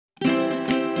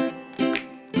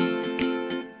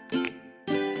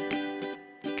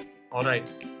All right.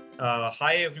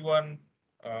 Hi, everyone.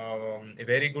 A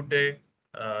very good day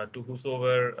to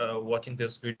whosoever watching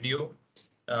this video.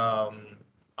 Um,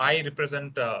 I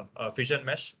represent Vision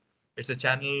Mesh. It's a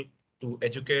channel to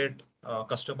educate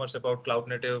customers about cloud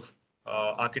native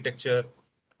architecture,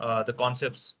 the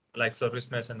concepts like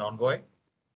service mesh and Envoy.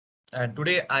 And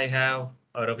today I have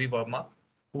Ravi Verma,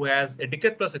 who has a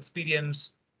decade plus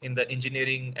experience in the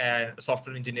engineering and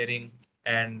software engineering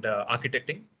and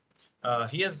architecting.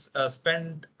 He has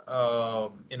spent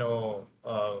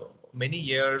many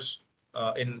years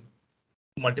in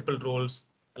multiple roles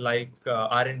like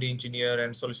R&D engineer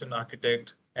and solution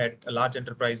architect at a large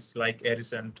enterprise like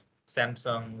Ericsson,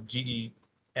 Samsung, GE,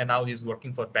 and now he's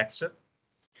working for Baxter.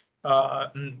 Right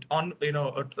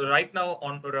now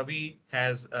on Ravi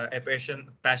has a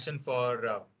passion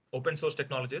for open source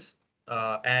technologies,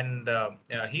 and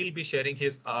he'll be sharing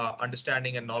his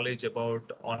understanding and knowledge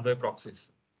about Envoy proxies.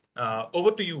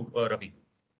 Over to you, Ravi.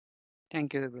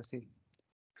 Thank you, Debrasi.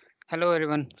 Hello,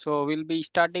 everyone. So we'll be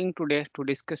starting today to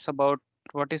discuss about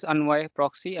what is Envoy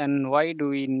Proxy and why do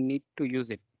we need to use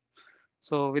it.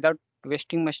 So without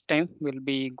wasting much time, we'll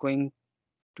be going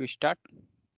to start.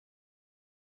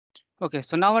 Okay,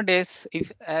 so nowadays, if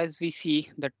as we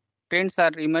see the trends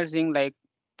are emerging, like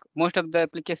most of the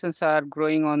applications are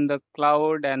growing on the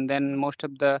cloud, and then most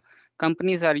of the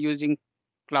companies are using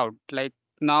cloud. Like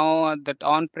now that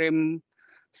on-prem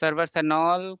servers and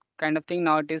all kind of thing,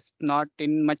 now it is not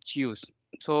in much use.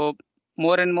 So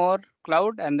more and more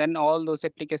cloud, and then all those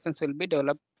applications will be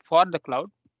developed for the cloud.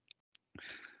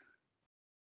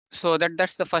 So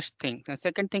that's the first thing. The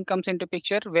second thing comes into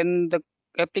picture when the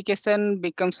application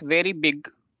becomes very big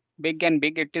and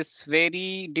big. It is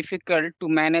very difficult to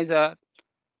manage a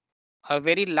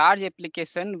very large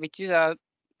application, which is a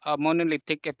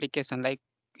monolithic application. Like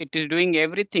it is doing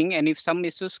everything, and if some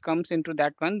issues comes into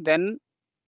that one, then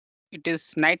it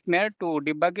is nightmare to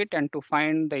debug it and to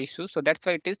find the issue. So that's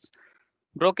why it is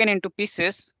broken into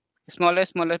pieces, smaller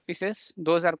pieces.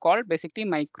 Those are called basically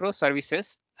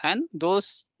microservices, and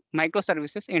those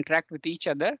microservices interact with each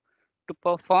other to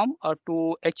perform or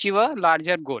to achieve a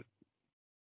larger goal.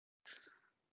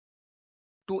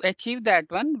 To achieve that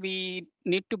one, we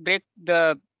need to break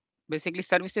the basically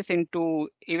services into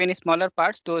even smaller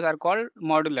parts. Those are called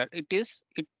modular.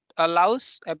 It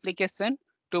allows application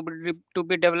to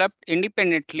be developed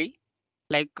independently.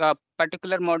 Like a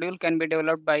particular module can be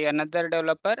developed by another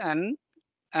developer, and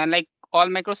like all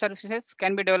microservices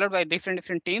can be developed by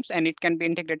different teams, and it can be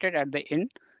integrated at the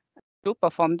end to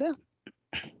perform the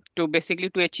to basically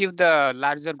to achieve the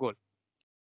larger goal.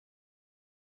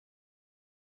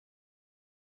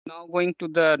 Now going to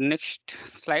the next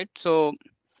slide. So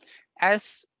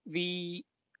as we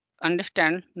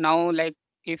understand now, like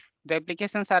if the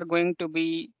applications are going to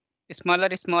be smaller,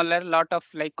 lot of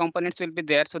like components will be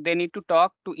there. So they need to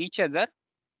talk to each other,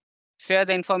 share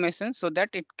the information so that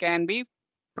it can be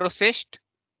processed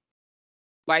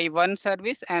by one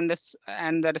service, and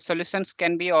the solutions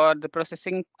can be, or the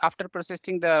processing, after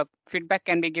processing the feedback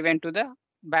can be given to the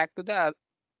back to the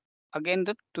again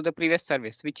to the previous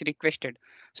service which requested.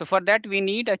 So for that we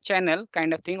need a channel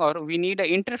kind of thing, or we need an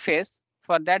interface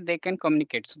for that they can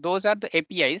communicate. So those are the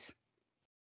APIs.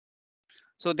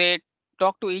 So they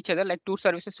talk to each other, like two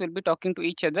services will be talking to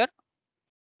each other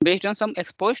based on some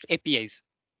exposed APIs.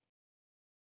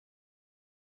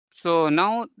 So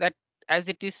now that as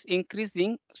it is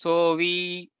increasing, so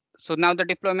now the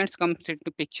deployments comes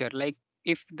into picture. Like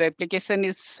if the application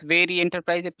is very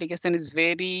enterprise application is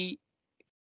very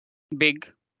big,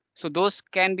 so those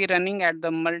can be running at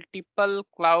the multiple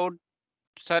cloud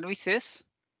services,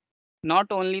 not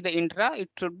only the intra, it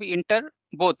should be inter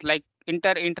both, like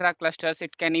intra clusters.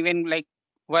 It can even like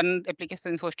one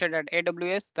application is hosted at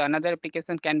AWS, the another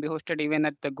application can be hosted even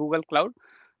at the Google Cloud,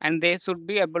 and they should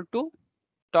be able to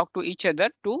talk to each other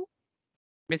to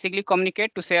basically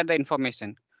communicate to share the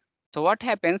information. So what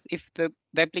happens if the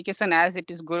application as it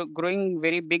is growing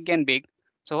very big and big?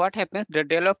 So what happens? The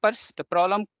developers, the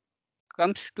problem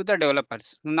comes to the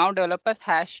developers. Now developers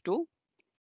has to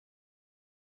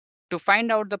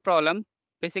find out the problem.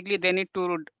 Basically, they need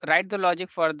to write the logic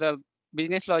for the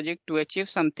business logic to achieve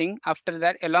something. After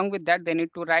that, along with that, they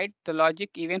need to write the logic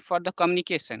even for the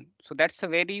communication. So that's a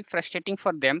very frustrating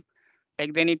for them.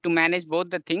 Like they need to manage both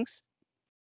the things.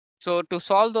 So to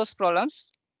solve those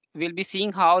problems, we'll be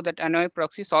seeing how that Envoy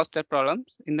proxy solves the problem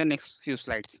in the next few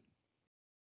slides.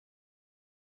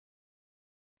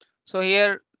 So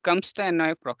here comes the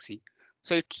Envoy proxy.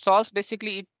 So it solves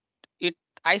basically it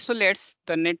isolates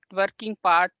the networking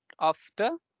part of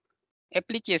the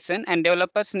application, and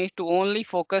developers need to only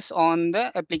focus on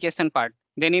the application part.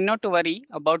 they need not to worry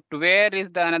about where is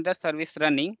the another service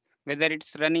running, whether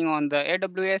it's running on the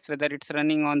AWS, whether it's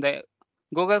running on the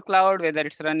Google Cloud, whether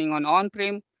it's running on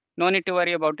on-prem. No need to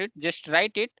worry about it. Just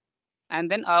write it, and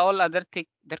then all other things,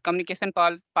 the communication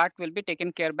part will be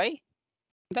taken care by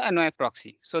the Envoy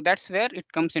proxy. So that's where it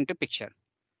comes into picture.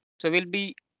 So we'll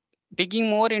be digging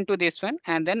more into this one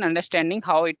and then understanding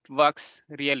how it works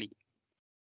really.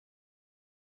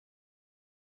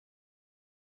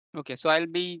 Okay, so I'll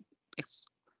be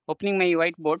opening my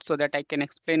whiteboard so that I can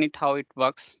explain it how it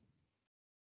works.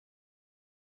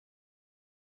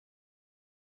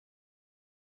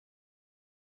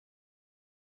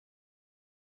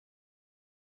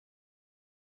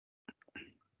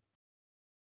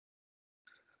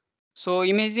 So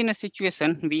imagine a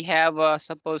situation, we have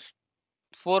suppose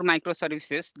 4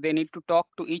 microservices, they need to talk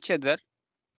to each other.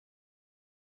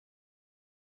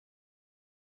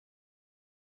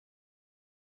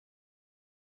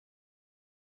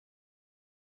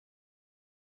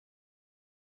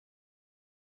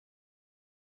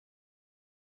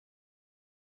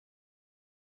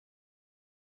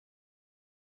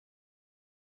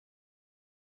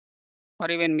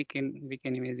 Or even we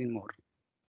can imagine more.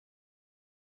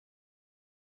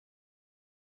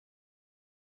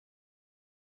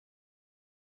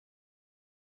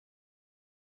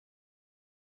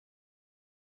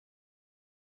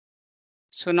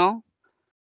 So now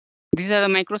these are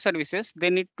the microservices, they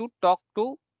need to talk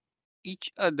to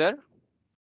each other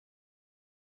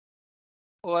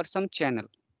over some channel.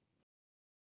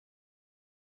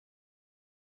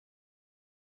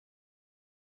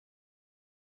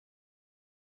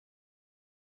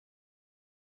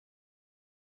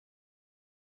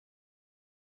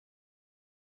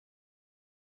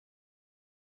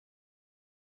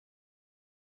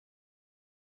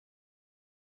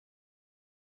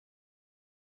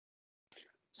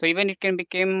 So even it can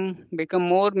become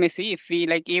more messy if we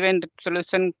like even the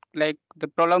solution, like the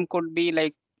problem could be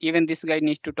like even this guy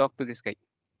needs to talk to this guy.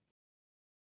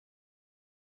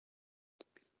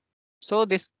 So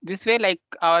this way like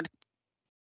our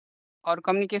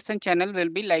communication channel will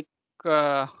be like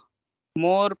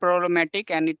more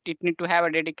problematic, and it need to have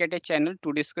a dedicated channel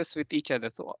to discuss with each other.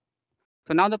 So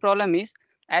now the problem is,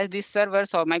 as these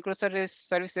servers or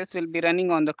microservices will be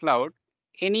running on the cloud,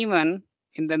 anyone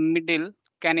in the middle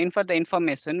can infer the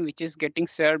information which is getting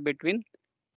shared between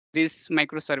these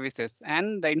microservices,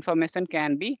 and the information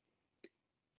can be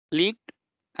leaked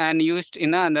and used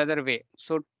in another way.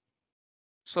 So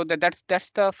that's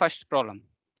the first problem.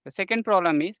 The second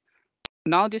problem is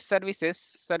now this service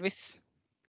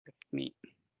me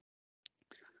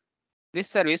this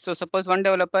service. So suppose one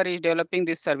developer is developing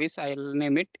this service, I'll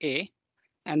name it A,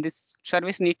 and this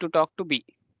service need to talk to B.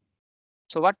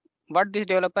 So what this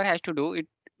developer has to do,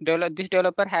 this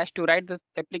developer has to write the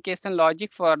application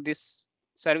logic for this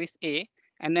service A,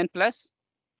 and then plus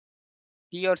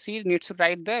he or she needs to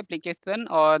write the application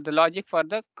or the logic for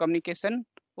the communication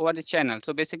over the channel.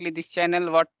 So basically this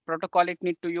channel, what protocol it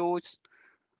need to use.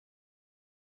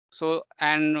 So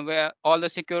and where all the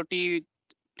security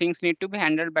things need to be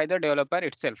handled by the developer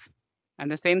itself.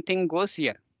 And the same thing goes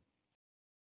here.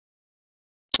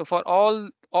 So for all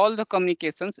the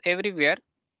communications everywhere,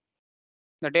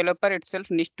 the developer itself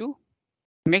needs to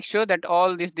make sure that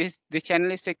all this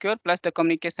channel is secure, plus the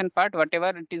communication part, whatever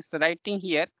it is writing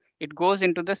here, it goes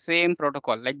into the same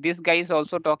protocol. Like this guy is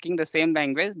also talking the same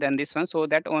language than this one, so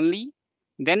that only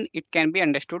then it can be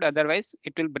understood. Otherwise,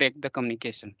 it will break the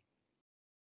communication.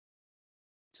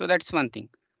 So that's one thing.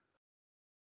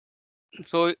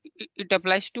 So it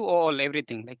applies to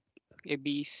everything like A,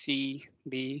 B, C,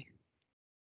 B.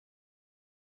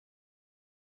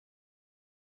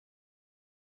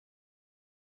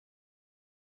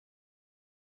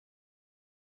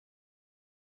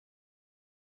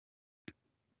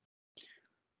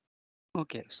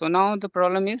 Okay, so now the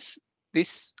problem is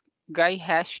this guy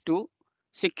has to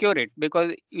secure it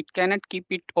because it cannot keep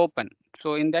it open.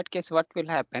 So in that case, what will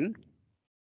happen?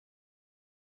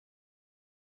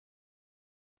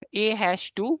 A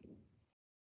has to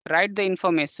write the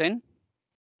information,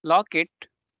 lock it.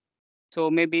 So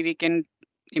maybe we can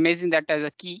imagine that as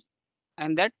a key,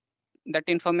 and that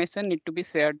information need to be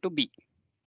shared to B.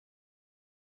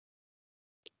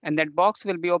 And that box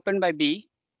will be opened by B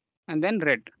and then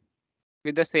read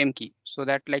with the same key. So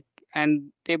that like,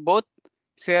 and they both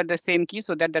share the same key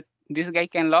so that this guy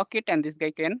can lock it and this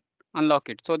guy can unlock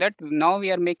it. So that now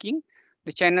we are making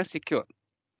the channel secure.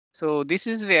 So this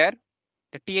is where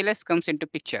the TLS comes into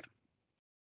picture.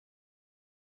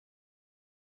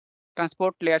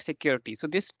 Transport layer security. So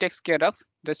this takes care of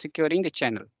the securing the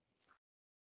channel.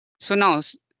 So now,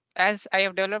 as I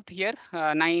have developed here,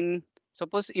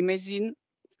 suppose imagine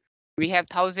we have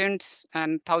thousands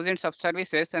and thousands of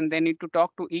services and they need to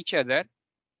talk to each other.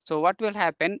 So what will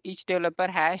happen? Each developer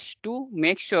has to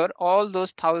make sure all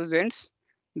those thousands,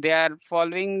 they are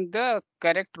following the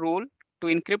correct rule to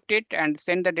encrypt it and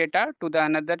send the data to the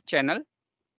another channel,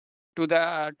 to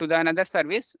the another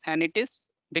service, and it is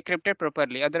decrypted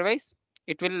properly. Otherwise,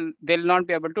 they'll not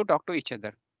be able to talk to each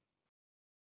other.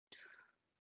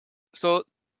 So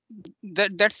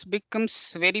that's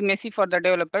becomes very messy for the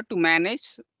developer to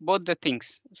manage both the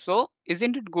things. So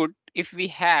isn't it good if we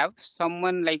have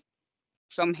someone like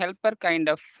some helper kind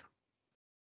of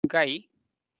guy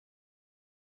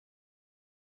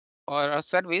or a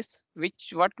service,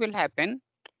 which what will happen?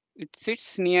 It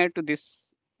sits near to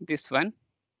this one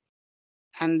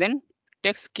and then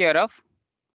takes care of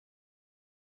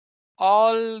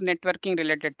all networking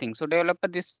related things. So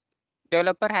this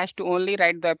developer has to only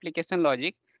write the application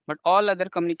logic, but all other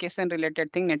communication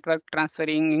related thing, network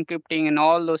transferring, encrypting, and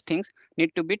all those things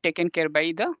need to be taken care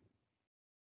by the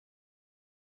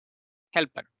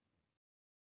helper.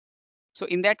 So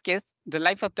in that case, the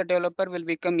life of the developer will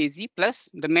become easy, plus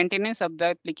the maintenance of the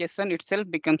application itself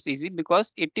becomes easy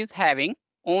because it is having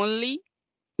only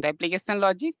the application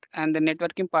logic and the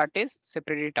networking part is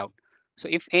separated out. So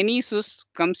if any issues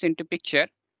comes into picture,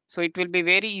 so it will be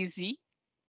very easy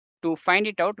to find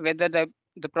it out whether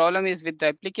the problem is with the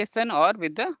application or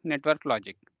with the network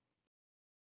logic.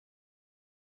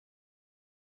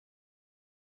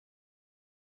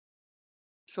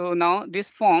 So now this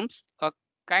forms a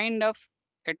kind of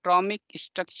atomic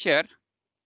structure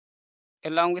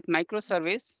along with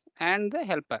microservice and the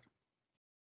helper.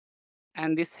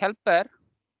 And this helper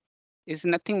is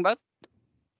nothing but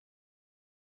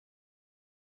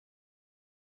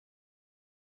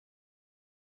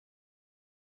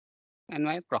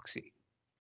Envoy Proxy.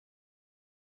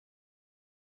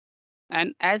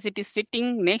 And as it is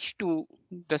sitting next to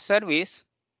the service,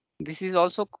 this is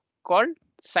also called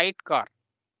sidecar.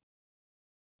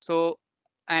 So,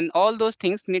 and all those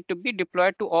things need to be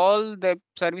deployed to all the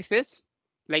services,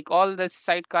 like all the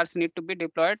sidecars need to be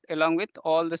deployed along with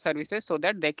all the services so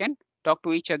that they can talk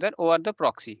to each other over the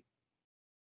proxy.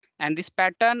 And this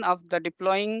pattern of the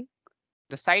deploying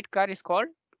the sidecar is called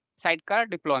sidecar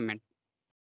deployment.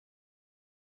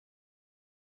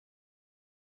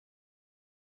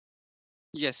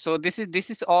 Yes, so this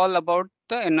is all about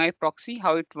the Envoy proxy,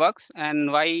 how it works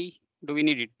and why do we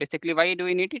need it. Basically, why do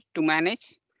we need it? To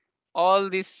manage all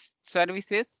these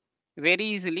services very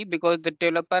easily, because the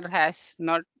developer has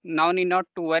now need not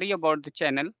to worry about the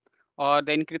channel or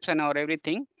the encryption or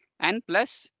everything, and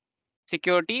plus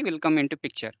security will come into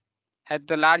picture. At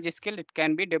the large scale, it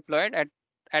can be deployed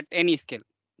at any scale.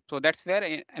 So that's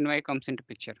where Envoy comes into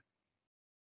picture.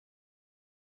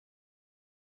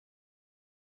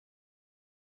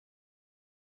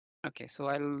 Okay, so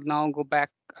I'll now go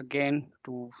back again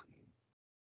to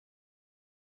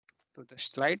the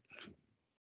slide.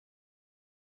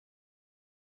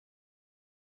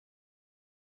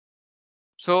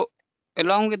 So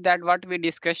along with that, what we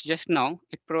discussed just now,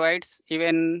 it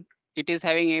is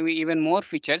having even more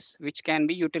features which can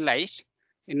be utilized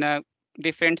in a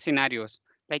different scenarios.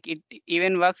 Like it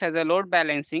even works as a load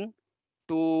balancing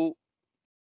to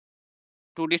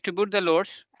distribute the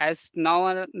loads, as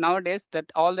nowadays that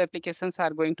all the applications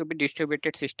are going to be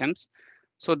distributed systems.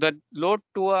 So the load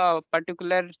to a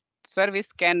particular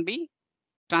service can be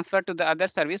transferred to the other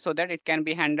service so that it can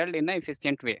be handled in an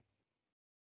efficient way.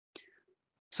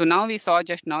 So now we saw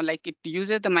just now, like it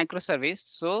uses the microservice,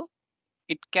 so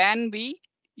it can be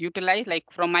utilized like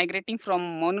from migrating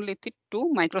from monolithic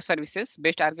to microservices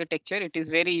based architecture. It is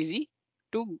very easy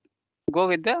to go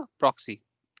with the proxy.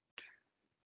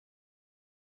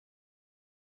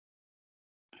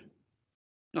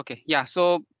 Okay, yeah.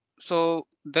 So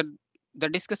the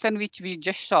discussion which we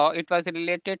just saw, it was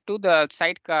related to the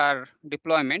sidecar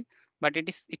deployment, but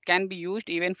it can be used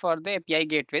even for the API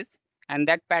gateways, and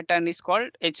that pattern is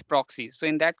called edge proxy. So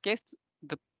in that case,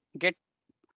 the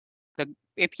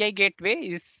API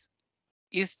gateway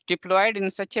is deployed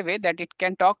in such a way that it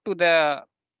can talk to the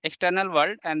external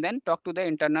world and then talk to the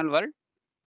internal world.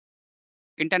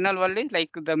 Internal world is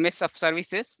like the mesh of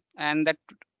services, and that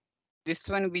this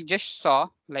one we just saw,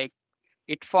 like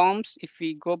it forms, if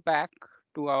we go back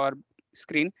to our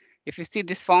screen, if you see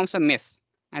this forms a mesh,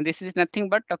 and this is nothing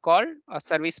but called a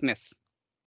service mesh,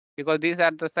 because these are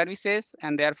the services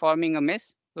and they are forming a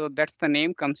mesh. So that's the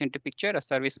name comes into picture, a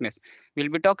service mesh. We'll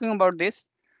be talking about this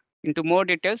into more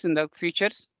details in the future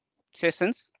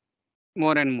sessions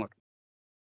more and more.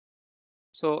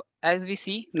 So as we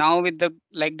see now with the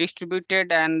like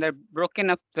distributed and the broken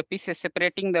up the pieces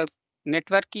separating the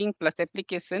networking plus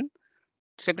application,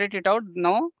 separate it out.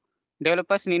 Now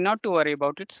developers need not to worry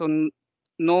about it. So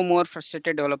no more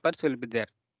frustrated developers will be there.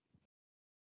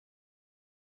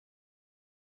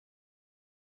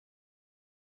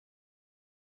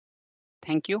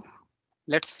 Thank you.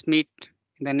 Let's meet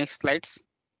in the next slides.